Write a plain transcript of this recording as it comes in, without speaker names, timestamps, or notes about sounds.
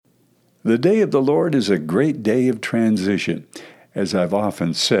The day of the Lord is a great day of transition. As I've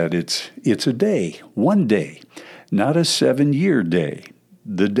often said, it's a day, one day, not a 7-year day.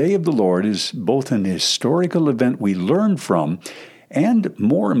 The day of the Lord is both an historical event we learn from and,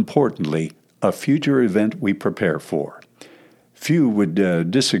 more importantly, a future event we prepare for. Few would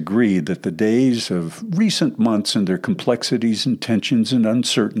disagree that the days of recent months and their complexities and tensions and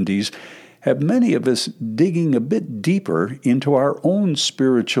uncertainties have many of us digging a bit deeper into our own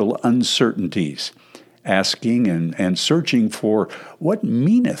spiritual uncertainties, asking and searching for what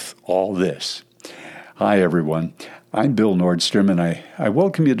meaneth all this. Hi, everyone. I'm Bill Nordstrom, and I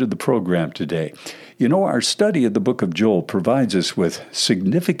welcome you to the program today. You know, our study of the book of Joel provides us with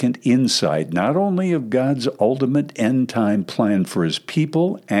significant insight, not only of God's ultimate end-time plan for His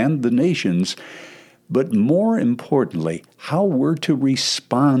people and the nations, but more importantly, how we're to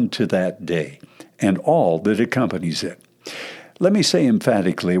respond to that day and all that accompanies it. Let me say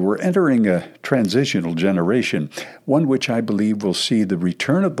emphatically, we're entering a transitional generation, one which I believe will see the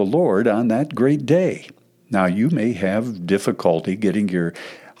return of the Lord on that great day. Now, you may have difficulty getting your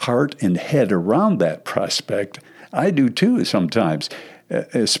heart and head around that prospect. I do too sometimes,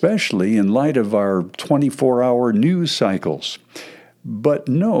 especially in light of our 24-hour news cycles. But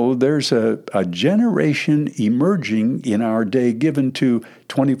no, there's a generation emerging in our day given to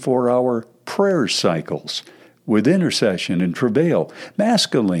 24-hour prayer cycles with intercession and travail,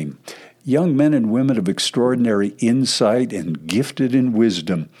 masculine, young men and women of extraordinary insight and gifted in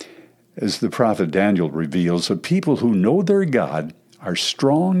wisdom. As the prophet Daniel reveals, a people who know their God are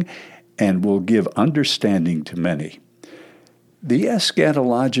strong and will give understanding to many. The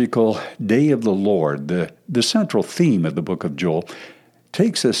eschatological day of the Lord, the central theme of the book of Joel,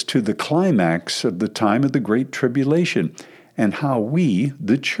 takes us to the climax of the time of the Great Tribulation and how we,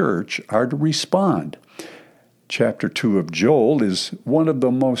 the church, are to respond. Chapter 2 of Joel is one of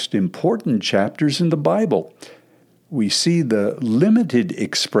the most important chapters in the Bible. We see the limited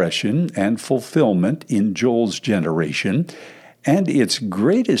expression and fulfillment in Joel's generation, and its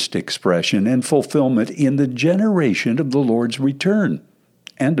greatest expression and fulfillment in the generation of the Lord's return.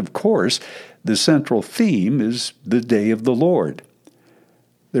 And of course, the central theme is the day of the Lord.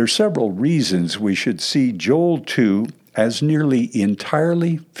 There are several reasons we should see Joel 2 as nearly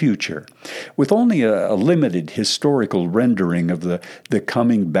entirely future, with only a limited historical rendering of the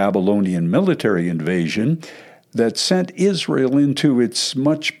coming Babylonian military invasion that sent Israel into its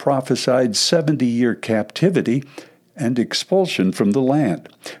much prophesied 70-year captivity and expulsion from the land.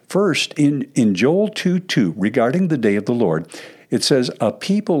 First, in Joel 2:2, regarding the day of the Lord, it says, "A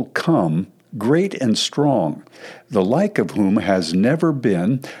people come, great and strong, the like of whom has never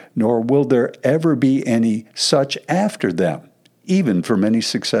been, nor will there ever be any such after them, even for many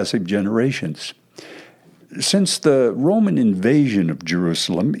successive generations." Since the Roman invasion of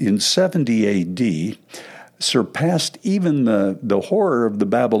Jerusalem in 70 A.D., surpassed even the horror of the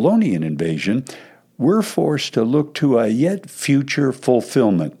Babylonian invasion, we're forced to look to a yet future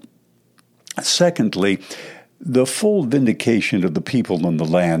fulfillment. Secondly, the full vindication of the people in the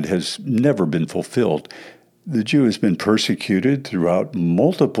land has never been fulfilled. The Jew has been persecuted throughout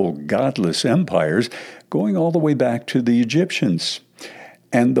multiple godless empires, going all the way back to the Egyptians.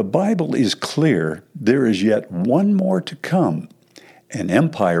 And the Bible is clear there is yet one more to come, an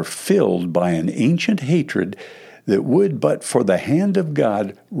empire filled by an ancient hatred that would, but for the hand of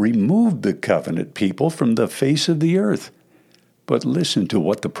God, remove the covenant people from the face of the earth. But listen to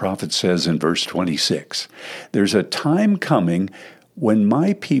what the prophet says in verse 26. "There's a time coming when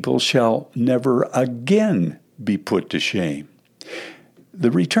my people shall never again be put to shame."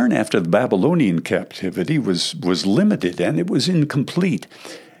 The return after the Babylonian captivity was limited and it was incomplete.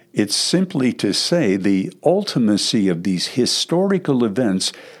 It's simply to say the ultimacy of these historical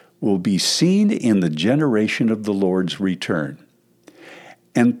events will be seen in the generation of the Lord's return.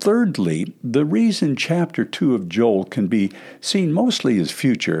 And thirdly, the reason chapter 2 of Joel can be seen mostly as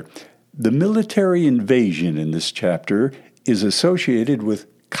future, the military invasion in this chapter is associated with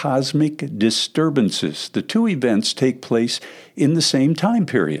cosmic disturbances. The two events take place in the same time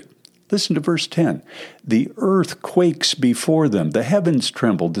period. Listen to verse 10. "The earth quakes before them, the heavens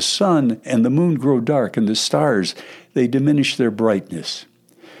tremble, the sun and the moon grow dark, and the stars, they diminish their brightness."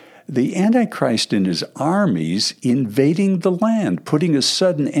 The Antichrist and his armies invading the land, putting a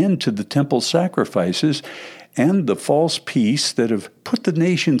sudden end to the temple sacrifices and the false peace that have put the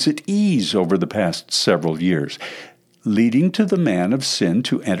nations at ease over the past several years, leading to the man of sin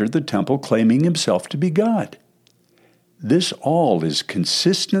to enter the temple claiming himself to be God. This all is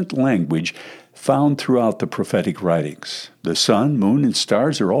consistent language found throughout the prophetic writings. The sun, moon, and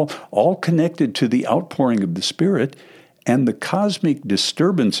stars are all connected to the outpouring of the Spirit, and the cosmic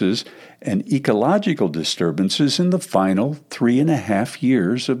disturbances and ecological disturbances in the final 3.5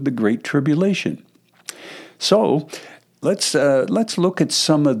 years of the Great Tribulation. So, let's look at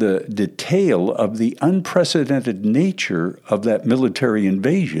some of the detail of the unprecedented nature of that military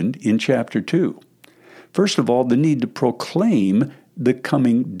invasion in chapter 2. First of all, the need to proclaim the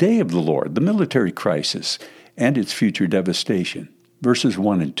coming day of the Lord, the military crisis, and its future devastation. Verses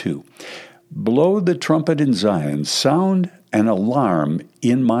 1 and 2. Blow the trumpet in Zion, sound an alarm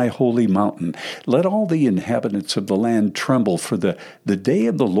in my holy mountain. Let all the inhabitants of the land tremble, for the day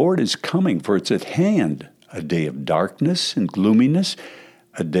of the Lord is coming, for it's at hand, a day of darkness and gloominess,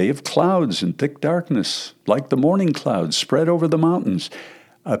 a day of clouds and thick darkness, like the morning clouds spread over the mountains.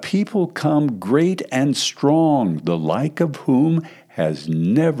 A people come great and strong, the like of whom has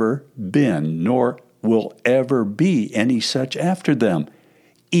never been, nor will ever be any such after them,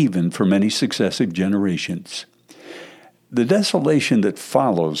 even for many successive generations. The desolation that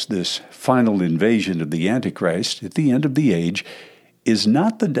follows this final invasion of the Antichrist at the end of the age is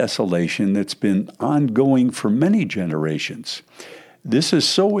not the desolation that's been ongoing for many generations. This is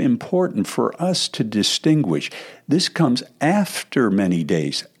so important for us to distinguish. This comes after many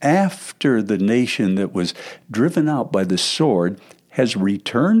days, after the nation that was driven out by the sword has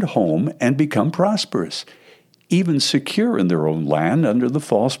returned home and become prosperous, even secure in their own land under the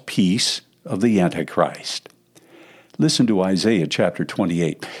false peace of the Antichrist. Listen to Isaiah chapter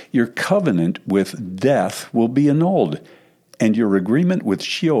 28. Your covenant with death will be annulled, and your agreement with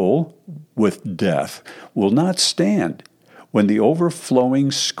Sheol, with death, will not stand. When the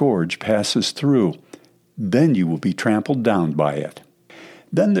overflowing scourge passes through, then you will be trampled down by it.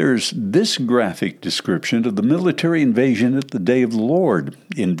 Then there's this graphic description of the military invasion at the day of the Lord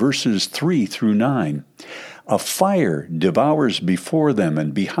in verses 3 through 9. A fire devours before them,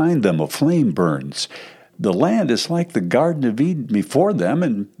 and behind them a flame burns. The land is like the Garden of Eden before them,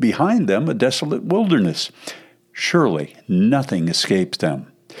 and behind them a desolate wilderness. Surely nothing escapes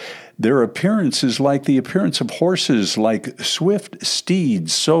them. Their appearance is like the appearance of horses, like swift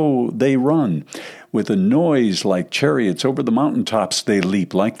steeds, so they run. With a noise like chariots over the mountaintops they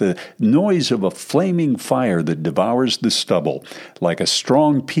leap, like the noise of a flaming fire that devours the stubble, like a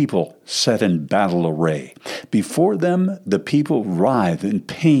strong people set in battle array. Before them the people writhe in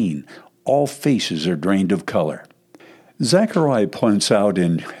pain. All faces are drained of color. Zechariah points out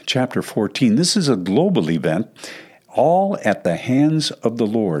in chapter 14, this is a global event, all at the hands of the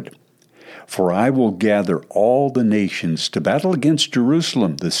Lord. For I will gather all the nations to battle against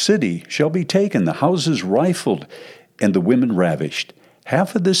Jerusalem. The city shall be taken, the houses rifled, and the women ravished.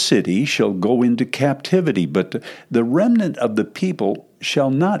 Half of the city shall go into captivity, but the remnant of the people shall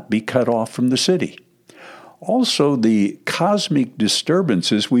not be cut off from the city. Also, the cosmic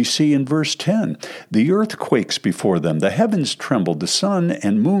disturbances we see in verse 10. The earth quakes before them, the heavens tremble, the sun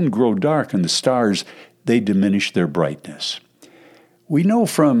and moon grow dark, and the stars, they diminish their brightness. We know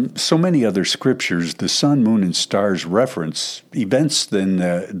from so many other scriptures the sun, moon, and stars reference events in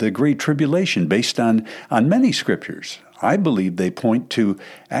the Great Tribulation based on many scriptures. I believe they point to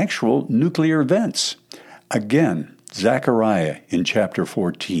actual nuclear events. Again, Zechariah in chapter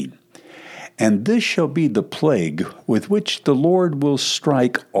 14. And this shall be the plague with which the Lord will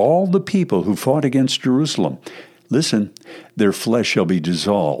strike all the people who fought against Jerusalem. Listen, their flesh shall be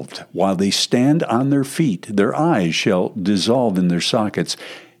dissolved while they stand on their feet. Their eyes shall dissolve in their sockets,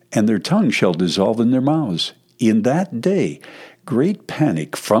 and their tongue shall dissolve in their mouths. In that day, great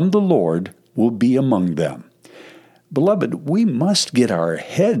panic from the Lord will be among them. Beloved, we must get our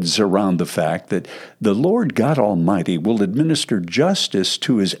heads around the fact that the Lord God Almighty will administer justice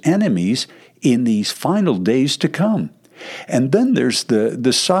to his enemies in these final days to come. And then there's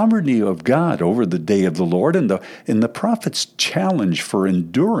the sovereignty of God over the day of the Lord and the prophet's challenge for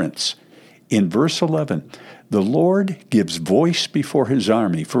endurance. In verse 11, the Lord gives voice before his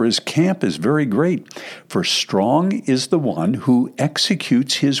army, for his camp is very great. For strong is the one who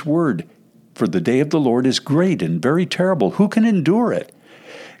executes his word. For the day of the Lord is great and very terrible. Who can endure it?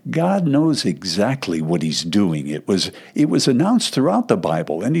 God knows exactly what he's doing. It was announced throughout the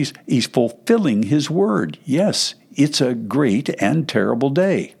Bible, and he's fulfilling his word. Yes, it's a great and terrible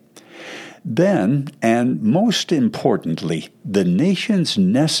day. Then, and most importantly, the nation's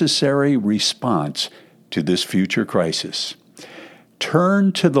necessary response to this future crisis.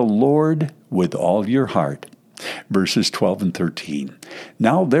 Turn to the Lord with all your heart. Verses 12 and 13.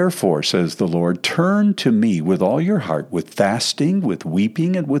 Now therefore, says the Lord, turn to me with all your heart, with fasting, with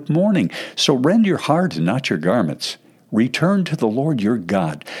weeping, and with mourning. So rend your heart and not your garments. Return to the Lord your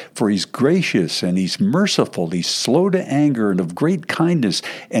God, for he's gracious and he's merciful. He's slow to anger and of great kindness,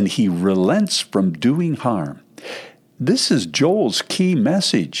 and he relents from doing harm. This is Joel's key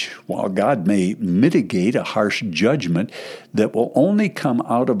message. While God may mitigate a harsh judgment that will only come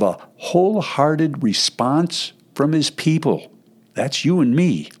out of a wholehearted response from his people. That's you and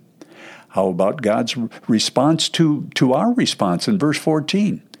me. How about God's response to our response in verse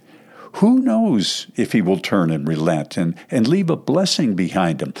 14? Who knows if he will turn and relent and leave a blessing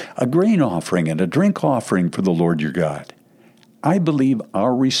behind him, a grain offering and a drink offering for the Lord your God? I believe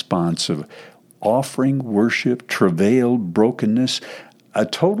our response of offering, worship, travail, brokenness, a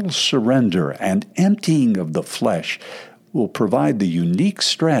total surrender and emptying of the flesh will provide the unique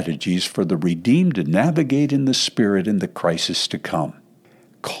strategies for the redeemed to navigate in the Spirit in the crisis to come.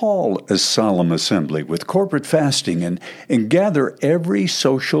 Call a solemn assembly with corporate fasting and gather every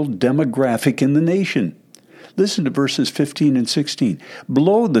social demographic in the nation. Listen to verses 15 and 16.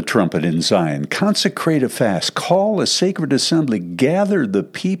 Blow the trumpet in Zion, consecrate a fast, call a sacred assembly, gather the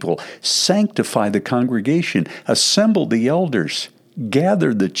people, sanctify the congregation, assemble the elders,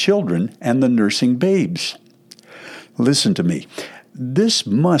 gather the children and the nursing babes. Listen to me. This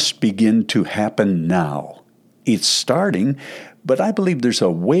must begin to happen now. It's starting, but I believe there's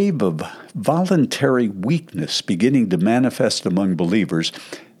a wave of voluntary weakness beginning to manifest among believers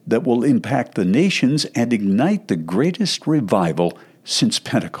that will impact the nations and ignite the greatest revival since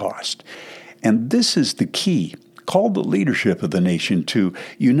Pentecost. And this is the key. Call the leadership of the nation to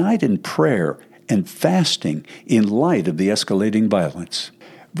unite in prayer and fasting in light of the escalating violence.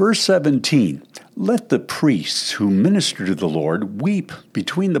 Verse 17, let the priests who minister to the Lord weep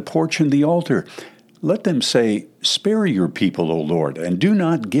between the porch and the altar. Let them say, spare your people, O Lord, and do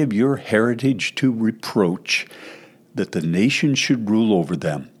not give your heritage to reproach, that the nation should rule over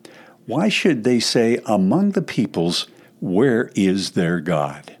them. Why should they say among the peoples, where is their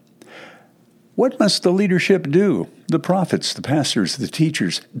God? What must the leadership do? The prophets, the pastors, the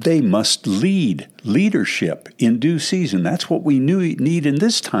teachers, they must lead leadership in due season. That's what we need in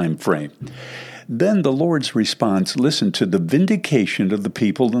this time frame. Then the Lord's response, listen to the vindication of the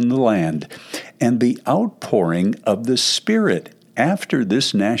people in the land and the outpouring of the Spirit after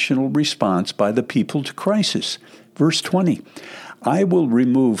this national response by the people to crisis. Verse 20, I will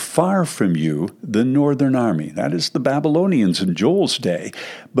remove far from you the northern army. That is the Babylonians in Joel's day.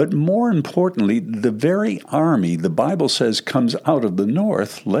 But more importantly, the very army the Bible says comes out of the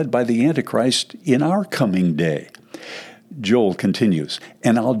north, led by the Antichrist in our coming day. Joel continues,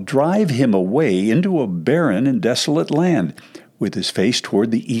 and I'll drive him away into a barren and desolate land, with his face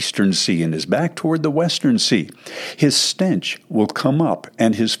toward the eastern sea and his back toward the western sea. His stench will come up,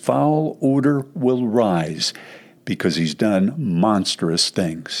 and his foul odor will rise, because he's done monstrous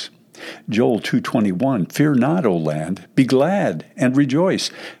things. Joel 2:21, fear not, O land, be glad and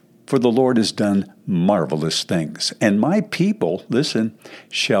rejoice, for the Lord has done marvelous things. And my people, listen,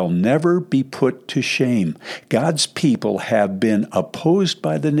 shall never be put to shame. God's people have been opposed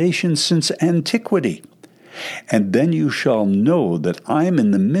by the nations since antiquity. And then you shall know that I am in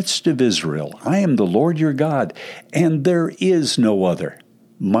the midst of Israel. I am the Lord your God, and there is no other.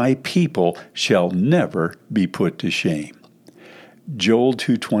 My people shall never be put to shame. Joel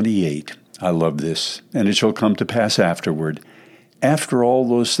 2:28. I love this. And it shall come to pass afterward, after all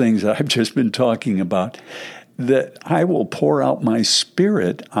those things I've just been talking about, that I will pour out my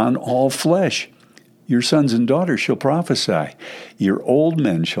Spirit on all flesh. Your sons and daughters shall prophesy. Your old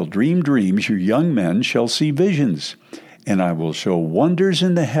men shall dream dreams. Your young men shall see visions. And I will show wonders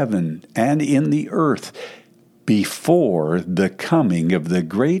in the heaven and in the earth before the coming of the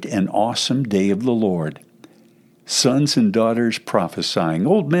great and awesome day of the Lord. Sons and daughters prophesying,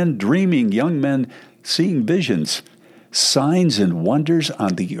 old men dreaming, young men seeing visions, signs and wonders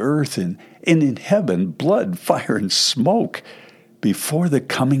on the earth and in heaven, blood, fire, and smoke before the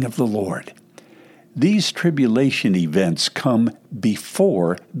coming of the Lord. These tribulation events come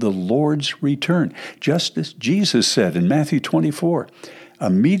before the Lord's return, just as Jesus said in Matthew 24.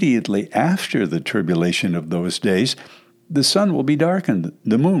 Immediately after the tribulation of those days, the sun will be darkened,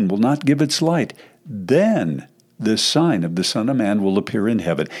 the moon will not give its light. Then the sign of the Son of Man will appear in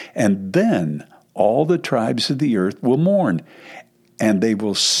heaven, and then all the tribes of the earth will mourn, and they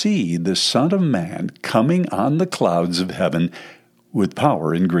will see the Son of Man coming on the clouds of heaven with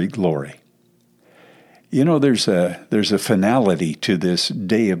power and great glory. You know, there's a finality to this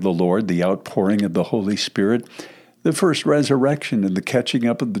day of the Lord, the outpouring of the Holy Spirit, the first resurrection and the catching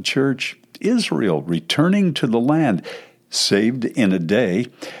up of the church, Israel returning to the land, saved in a day,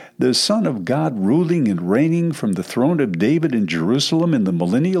 the Son of God ruling and reigning from the throne of David in Jerusalem in the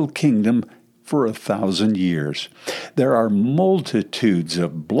millennial kingdom for 1,000 years. There are multitudes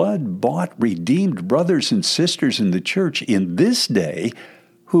of blood-bought, redeemed brothers and sisters in the church in this day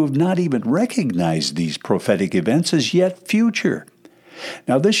who have not even recognized these prophetic events as yet future.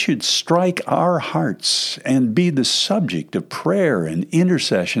 Now, this should strike our hearts and be the subject of prayer and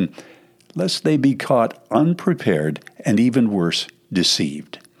intercession, lest they be caught unprepared and even worse,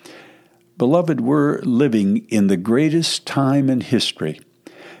 deceived. Beloved, we're living in the greatest time in history.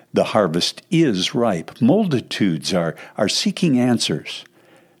 The harvest is ripe. Multitudes are seeking answers.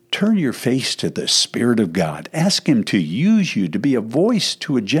 Turn your face to the Spirit of God. Ask Him to use you to be a voice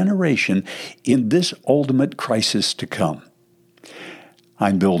to a generation in this ultimate crisis to come.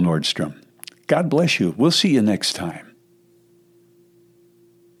 I'm Bill Nordstrom. God bless you. We'll see you next time.